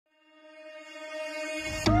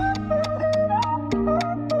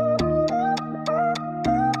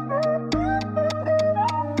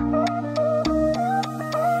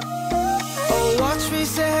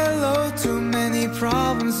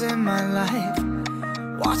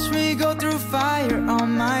watch me go through fire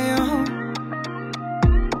on my own.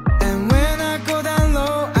 And when I go down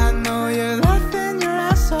low, I know you're laughing your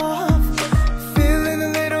ass off, feeling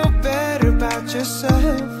a little better about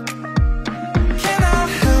yourself. Can I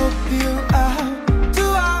help you out? Do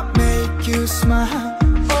I make you smile?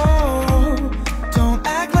 Oh, don't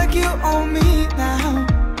act like you owe me now.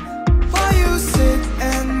 While you sit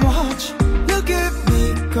and watch, look at me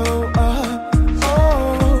go up.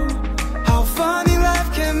 Oh, how funny life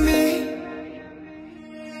can be.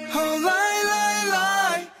 Oh,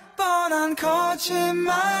 lie, 뻔한 거짓말.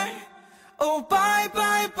 Oh, bye,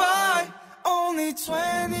 only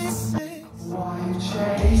 26. Why you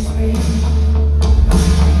chase me?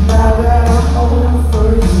 Now that I'm over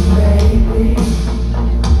you, baby,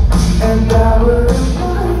 and I wouldn't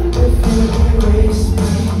mind if you erase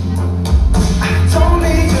me. I don't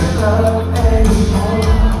need your love anymore.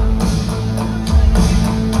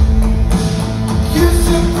 Used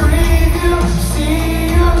to breathe you, see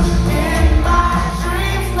you in my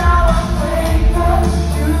dreams. Now I wake up,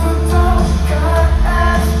 you don't cut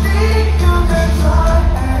as deep. You can try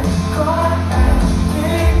and cry and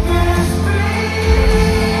think it's free.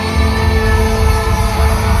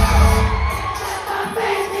 Just don't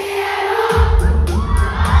face me at all.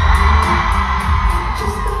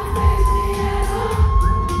 Just don't face me at all.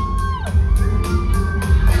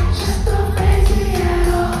 Just don't face me at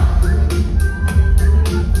all.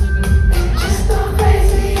 Just don't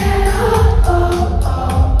face me at all.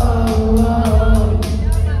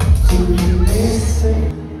 Do you miss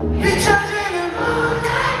it? 비춰지는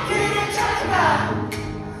모나기를 찾아가.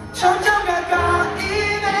 점점 가까이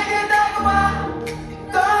내게 다가와.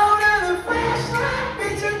 떠오르는 flashlight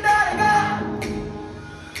빛을 따라가.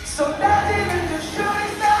 쏟아지는 두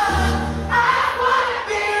shooting star. I wanna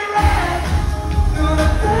be red.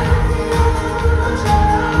 눈앞에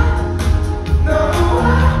눈처럼. 너와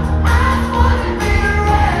I wanna be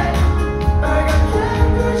red. 빨갛게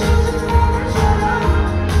펼쳐진 하늘처럼.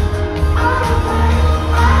 I wanna be.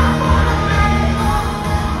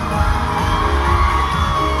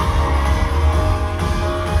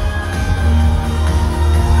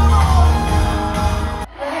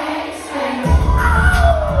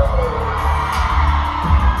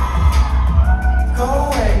 Go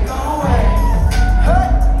away, go away. Hey,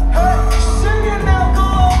 hey, sing it now, go.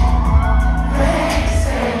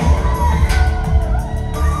 Racing.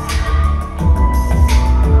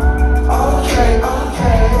 Okay,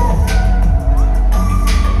 okay.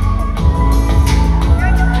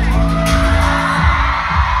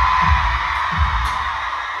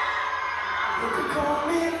 You could call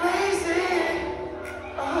me lazy.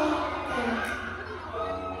 Oh, yeah.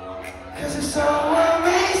 'Cause it's so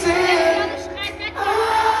amazing.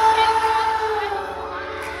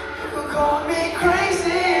 You could call me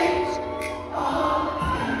crazy. Oh,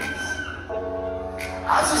 yes.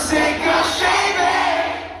 I'm so sick of shaving.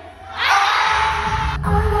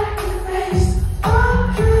 I like your face,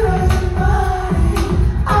 your body.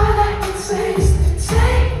 I like the taste.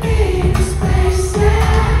 Take me to space,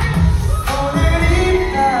 yeah. 오늘이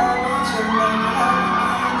나오지만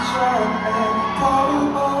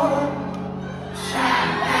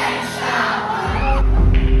champagne shower.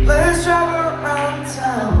 Let's drive around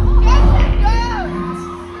town.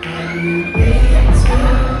 And you need to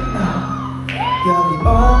know you're the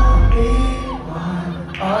only one.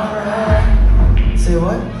 Alright. Say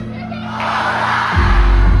what?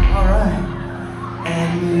 Alright.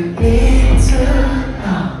 And you need to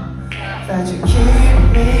know that you keep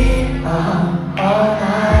me up all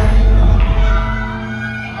night.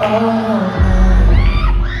 All night.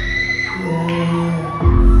 Yeah.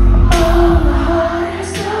 Oh, my heart is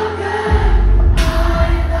so good. I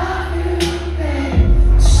love you, babe.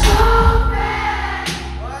 So bad.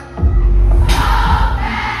 What? So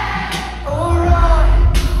bad. Alright.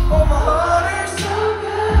 Oh, my heart is so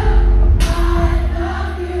good. I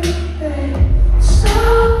love you, babe. So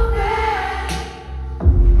bad.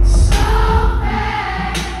 So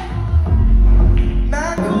bad. 난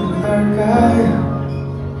고백할까요?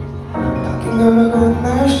 딱히 누르고 날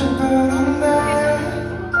싶은데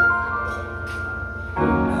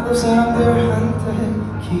나도 사람들한테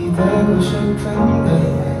기대고 싶은데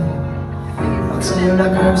막상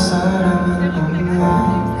연락할 사람은 없네.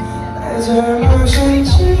 나의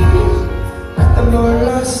잘못인지 그때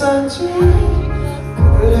몰랐었지.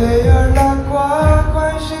 그들의 연락과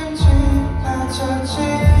관심지 낮췄지.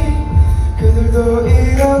 그들도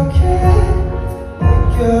이렇게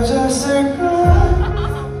느껴졌을까.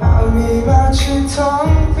 마음이 마치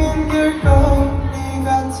텅 빈 길거리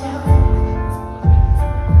같아.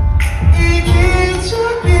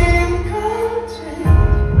 이기적인 건지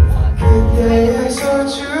그때의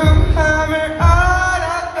소중함을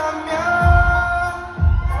알았다면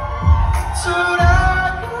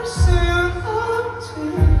돌아갈 순 없지.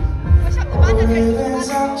 오래된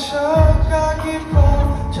상처가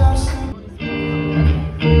깊어졌어.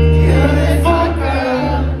 Beautiful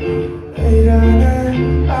girl,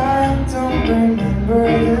 이러는 I don't remember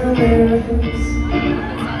the lyrics.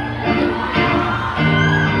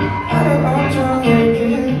 하루 온종일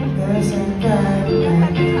그대 생각에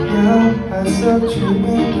영화속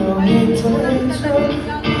주인공이 되죠.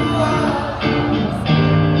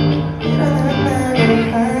 이러는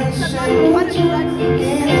내가 할 수 있죠. 이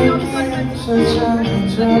느낌조차 난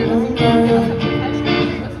적은 거야.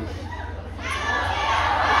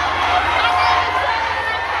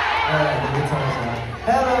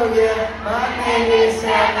 Hello, yeah, my name is Sam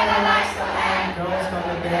and I like some girls from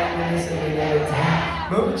the band when they sing it every time.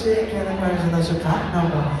 묵직하는 말투는 숲한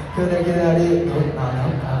넘어 그댈 기다리고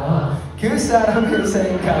나는 가고 그 사람의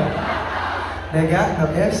생각 내가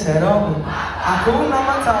너의 새로운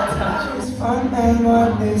아구나만 탓하. She's fun and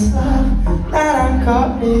what is love. 나랑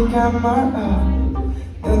거리가 멀어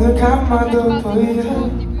눈을 감아도 보여.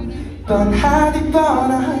 뻔하디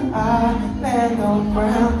뻔한 island on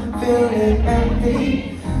ground feeling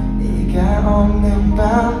empty. 네가 없는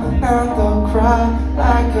밤 난 더 cry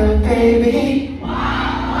like a baby.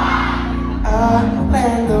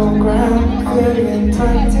 Island on ground feeling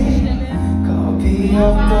 20. 겁이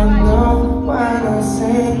없던 너와 나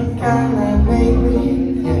생각나 lately.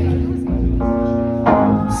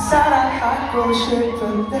 사랑하고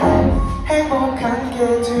싶은데 행복한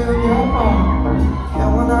게 두려워.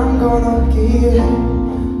 영원한 건 없기에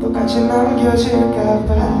똑같이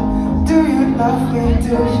남겨질까봐. Do you love me?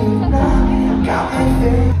 Do you not? Got me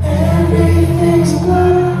feeling everything's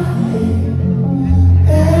lovely.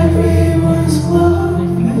 Everyone's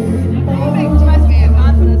lovely. Ich weiß, wer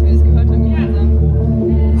erwartet, dass wir das gehört haben gemeinsam.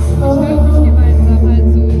 Ich höre mich gemeinsam halt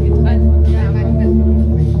so getrennt von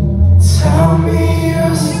Tell me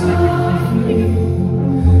your story.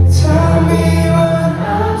 Tell me what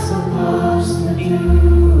I'm supposed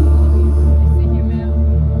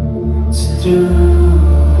to do.